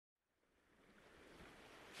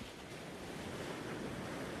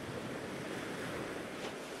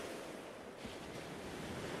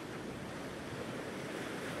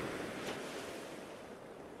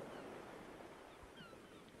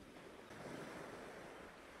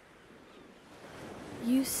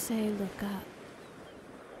You say look up.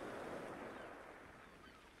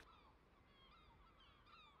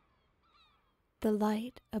 The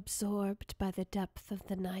light absorbed by the depth of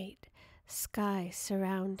the night, sky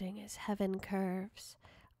surrounding as heaven curves,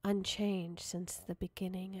 unchanged since the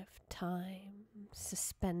beginning of time,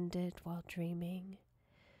 suspended while dreaming.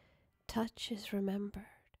 Touch is remembered.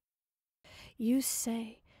 You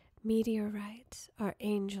say meteorites are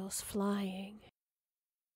angels flying.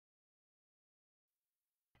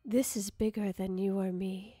 This is bigger than you or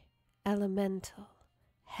me, elemental,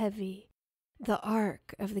 heavy, the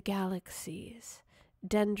arc of the galaxies,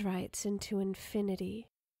 dendrites into infinity,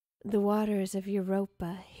 the waters of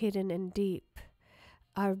Europa hidden and deep.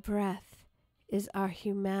 Our breath is our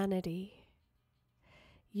humanity.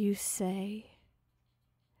 You say,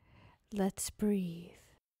 let's breathe.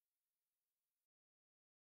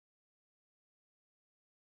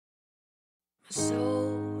 My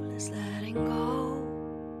soul is letting go.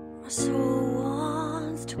 My soul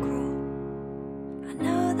wants to grow. I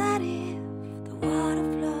know that if the water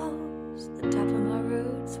flows, the top of my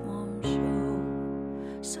roots won't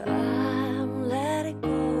show. So I'm letting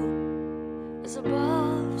go. As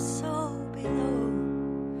above, so below.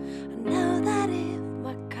 I know that if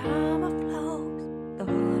my karma flows, the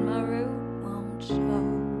hole in my root won't show.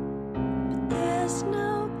 But there's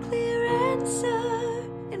no clear answer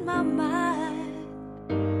in my mind.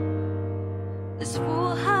 This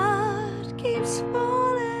fool heart keeps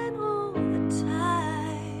falling all the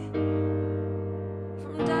time.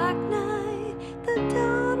 From dark night, the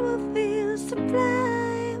dawn reveals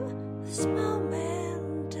sublime. This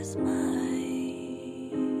moment is mine.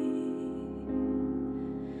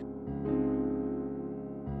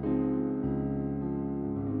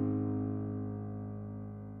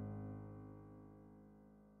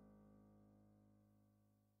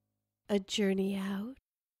 A journey out,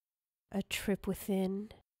 a trip within.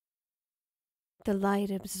 The light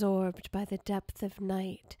absorbed by the depth of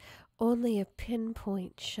night, only a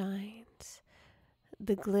pinpoint shines.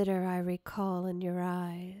 The glitter I recall in your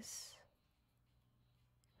eyes.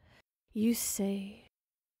 You say,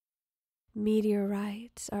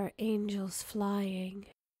 meteorites are angels flying.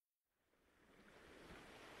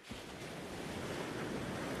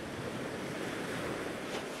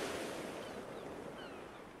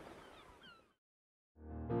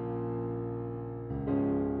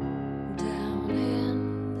 Down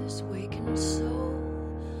in this wakened soul,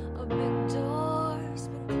 a big door's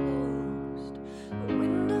been closed. A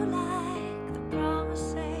window like the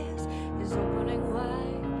promises is opening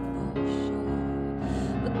wide for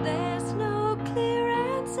sure. But there's no clear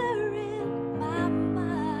answer in my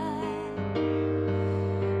mind.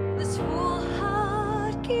 This fool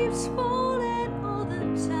heart keeps falling all the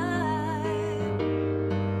time.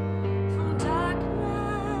 From dark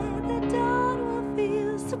night, the dawn will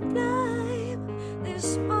feel sublime.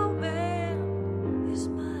 This moment is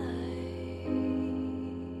mine.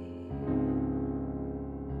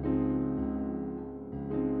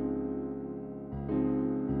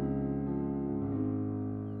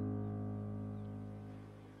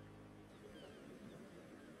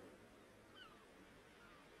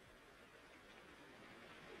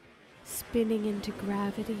 Spinning into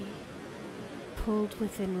gravity, pulled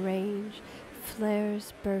within range,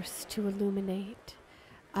 flares burst to illuminate.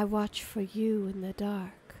 I watch for you in the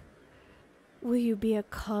dark. Will you be a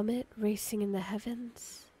comet racing in the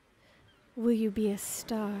heavens? Will you be a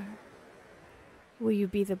star? Will you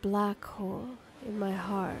be the black hole in my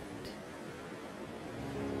heart?